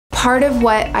Part of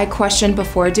what I questioned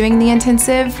before doing the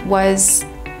intensive was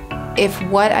if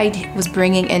what I was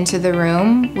bringing into the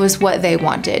room was what they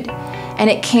wanted. And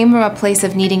it came from a place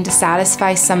of needing to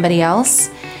satisfy somebody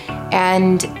else.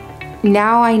 And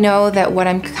now I know that what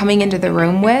I'm coming into the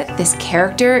room with, this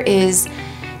character, it's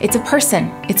a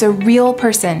person. It's a real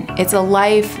person. It's a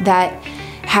life that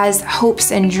has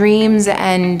hopes and dreams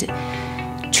and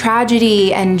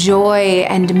tragedy and joy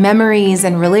and memories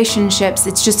and relationships.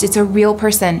 It's a real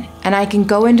person. And I can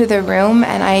go into the room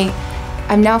and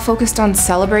I'm now focused on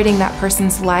celebrating that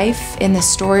person's life in the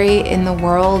story, in the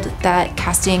world that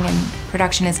casting and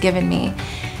production has given me.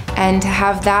 And to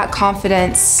have that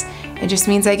confidence, it just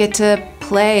means I get to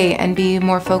play and be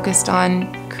more focused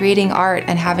on creating art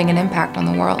and having an impact on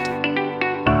the world.